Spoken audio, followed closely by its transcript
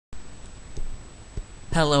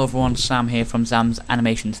Hello everyone, Sam here from Sam's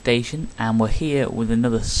Animation Station, and we're here with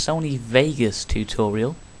another Sony Vegas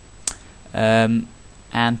tutorial. And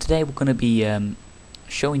today we're going to be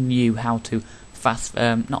showing you how to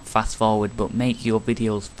not fast forward, but make your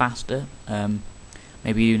videos faster.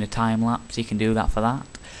 Maybe doing a time lapse, you can do that for that,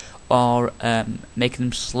 or making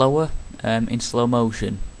them slower in slow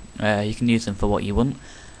motion. You can use them for what you want.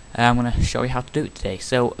 I'm going to show you how to do it today.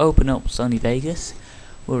 So open up Sony Vegas.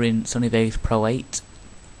 We're in Sony Vegas Pro 8.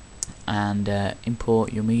 And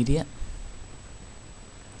import your media.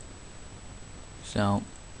 So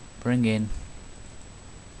bring in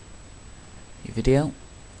your video,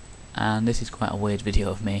 and this is quite a weird video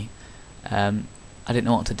of me. I didn't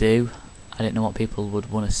know what to do. I didn't know what people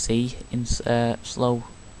would want to see in slow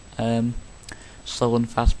and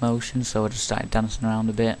fast motion, so I just started dancing around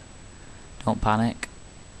a bit. Don't panic.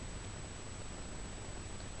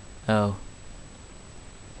 Oh,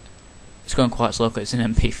 it's going quite slow because it's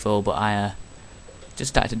an MP4, but I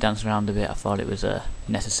just started to dance around a bit. I thought it was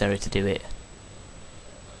necessary to do it.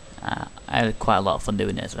 I had quite a lot of fun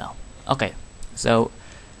doing it as well. Okay, so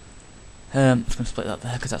I'm just going to split that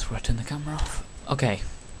there because that's where I turn the camera off. Okay,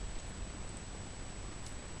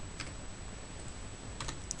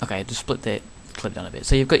 just split it down a bit.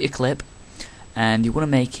 So you've got your clip, and you want to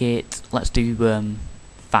make it. Let's do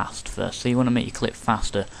fast first. So you want to make your clip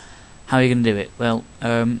faster. How are you going to do it? Well,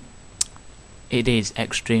 it is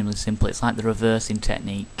extremely simple. It's like the reversing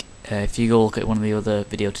technique. If you go look at one of the other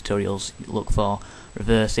video tutorials, look for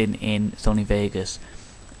reversing in Sony Vegas.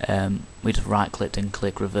 We just right click and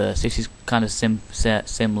click reverse. This is kind of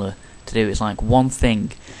similar to do. It's like one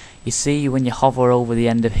thing. You see when you hover over the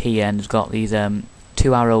end of here, and it's got these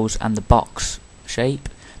two arrows and the box shape.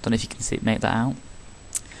 Don't know if you can make that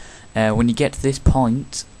out. When you get to this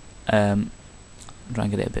point, try and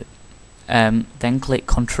get it a bit. Then click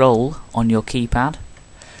Control on your keypad,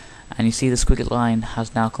 and you see the squiggly line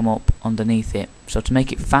has now come up underneath it. So to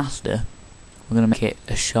make it faster, we're going to make it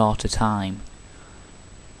a shorter time.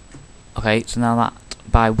 Okay, so now that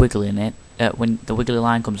by wiggling it, when the wiggly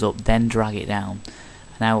line comes up, then drag it down.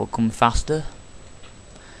 Now it will come faster.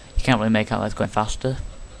 You can't really make out that it's going faster,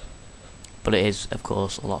 but it is, of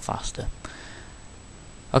course, a lot faster.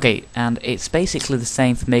 Okay, and it's basically the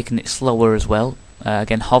same for making it slower as well.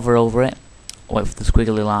 Again, hover over it, wait for the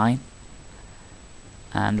squiggly line,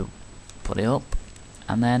 and put it up,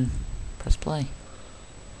 and then press play.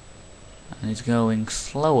 And it's going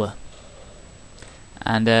slower.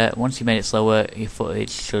 And once you made it slower, your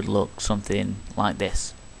footage should look something like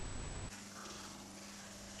this.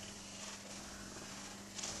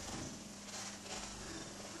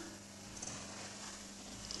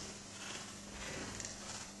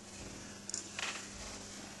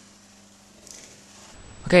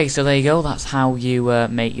 Okay, so there you go. That's how you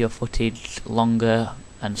make your footage longer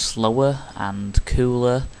and slower and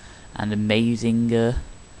cooler and amazinger.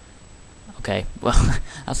 Okay, well,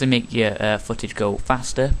 that's to make your footage go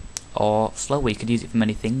faster or slower. You could use it for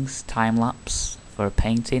many things. Time lapse for a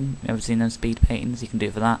painting. Ever seen those speed paintings? You can do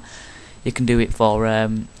it for that. You can do it for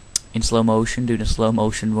in slow motion, doing a slow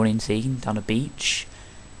motion running scene down a beach.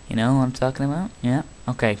 You know what I'm talking about? Yeah.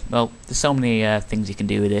 Okay. Well, there's so many things you can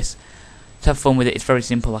do with this. To have fun with it, it's very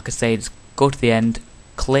simple. Like I say, just go to the end,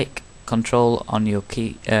 click Control on your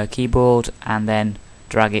keyboard, and then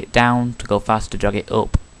drag it down to go faster, drag it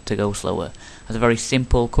up to go slower. It's a very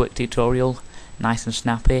simple, quick tutorial, nice and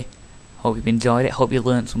snappy. Hope you've enjoyed it, hope you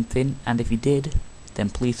learned something, and if you did, then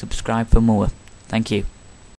please subscribe for more. Thank you.